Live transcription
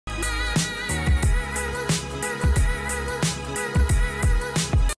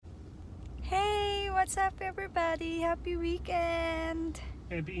everybody, happy weekend.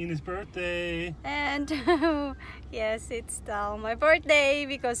 Happy Ina's birthday. And yes, it's still my birthday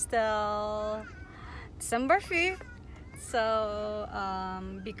because still December 5th. So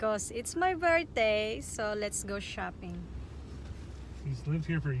because it's my birthday, so let's go shopping. She's lived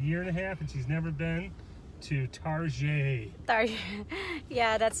here for a year and a half and she's never been to Target.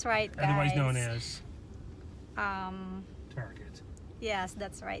 Yeah, that's right, guys. Otherwise known as Target. Yes,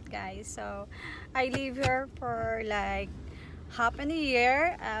 that's right, guys. So I live here for like half a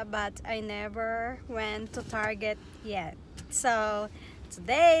year, but I never went to Target yet. So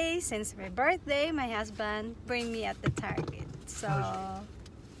today, since my birthday, my husband bring me at the Target. So Target.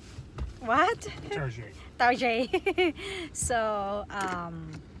 What? Target. Target. So are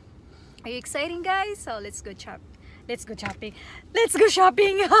you exciting, guys? So let's go shop. Let's go shopping. Let's go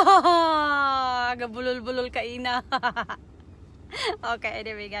shopping. Gabulol-bulol ka ina. Okay,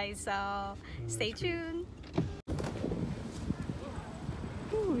 anyway, guys, so stay tuned.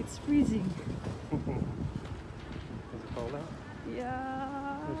 Ooh, it's freezing. Is it cold out?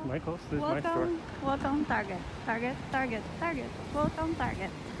 Yeah. There's Michael's. There's my store. Welcome, Target. Target, Target, Target. Welcome,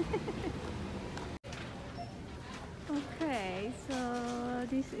 Target. Okay, so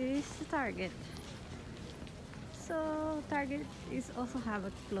this is Target. So Target is also have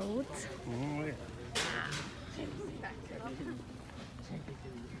a clothes. Oh, yeah.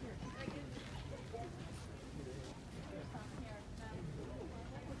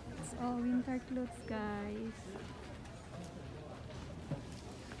 It's all winter clothes, guys.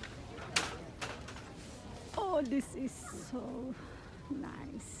 Oh, this is so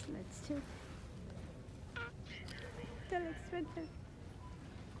nice. Let's check. Still expensive.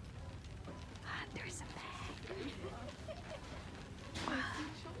 There's a bag.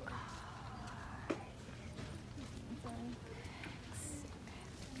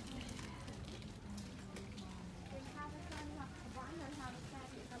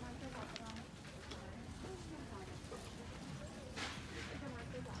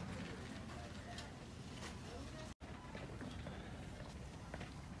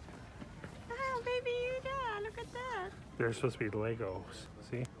 Baby, yeah, look at that. They're supposed to be Legos.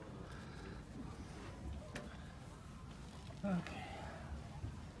 See? Okay.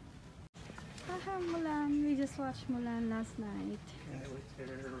 Mulan. We just watched Mulan last night. And it was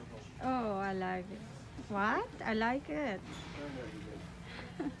terrible. Oh, I like it. What? I like it.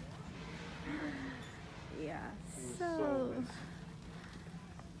 Yeah. So.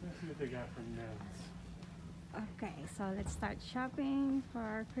 Let's see what they got from Neds. Okay, so let's start shopping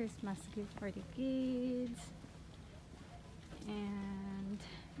for Christmas gift for the kids. And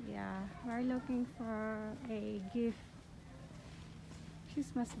yeah, we're looking for a gift,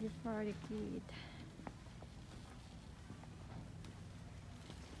 Christmas gift for the kid.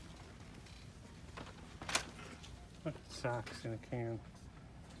 Look at socks in a can.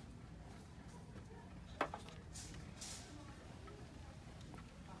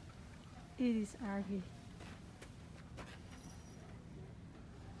 It is Arby.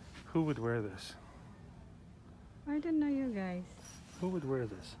 Who would wear this? I don't know, you guys. Who would wear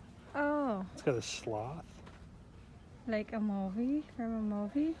this? Oh, It's got a sloth. like a movie, from a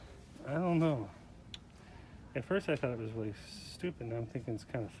movie? I don't know. At first I thought it was really stupid. Now I'm thinking it's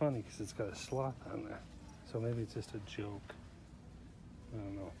kind of funny because it's got a sloth on there. So maybe it's just a joke. I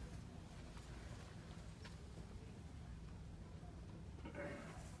don't know.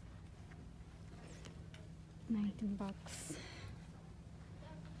 $19.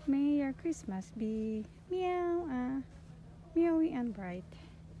 May your Christmas be meowy and bright.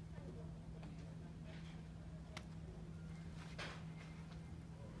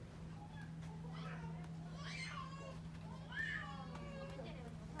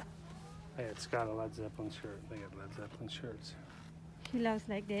 Hey, it's got a Led Zeppelin shirt. They got Led Zeppelin shirts. She loves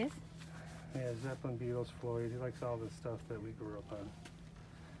like this. Yeah, Zeppelin, Beatles, Floyd. He likes all the stuff that we grew up on.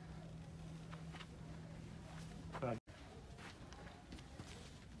 But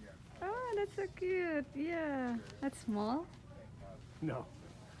Oh, that's so cute. Yeah. That's small? no,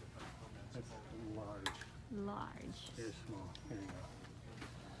 that's large. Large. Here's small. Here you go.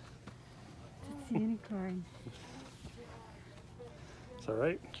 It's a unicorn. It's all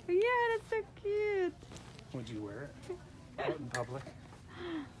right. Yeah, that's so cute. Would you wear it out in public?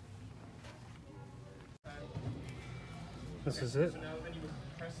 This is it.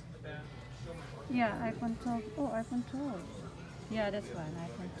 Yeah, iPhone 12. Oh, iPhone 12. Yeah, that's one.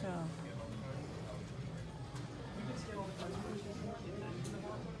 iPhone 12.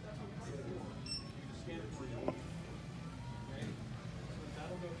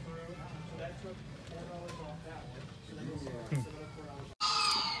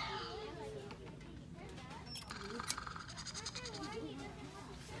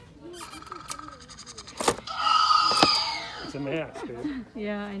 best, babe.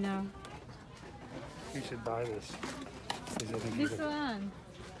 Yeah, I know. You should buy this. 'Cause I think This one.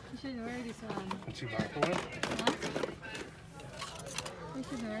 You should wear this one. Would you buy for one? Huh? You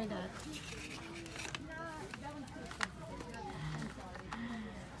should wear that.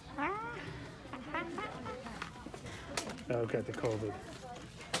 Oh, got the COVID.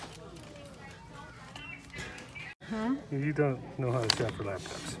 Huh? You don't know how to shop for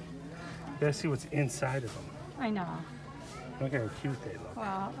laptops. You gotta see what's inside of them. I know. Look how cute they look.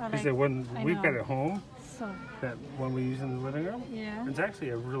 Wow. I Because like, the one I we've know. got at home, So, that one we use in the living room, yeah. it's actually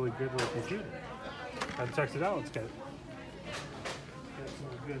a really good little computer. I've checked it out. It's got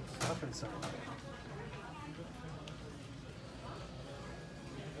some good stuff inside.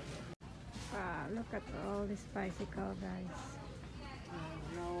 Wow, look at all these bicycle guys.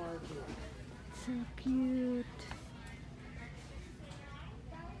 No idea. So cute.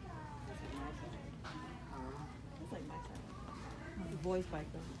 It's like my son. Boys bike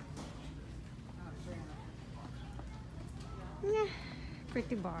though. Yeah,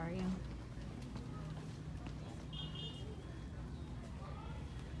 pretty boring.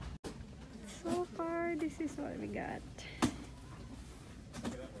 So far, this is what we got.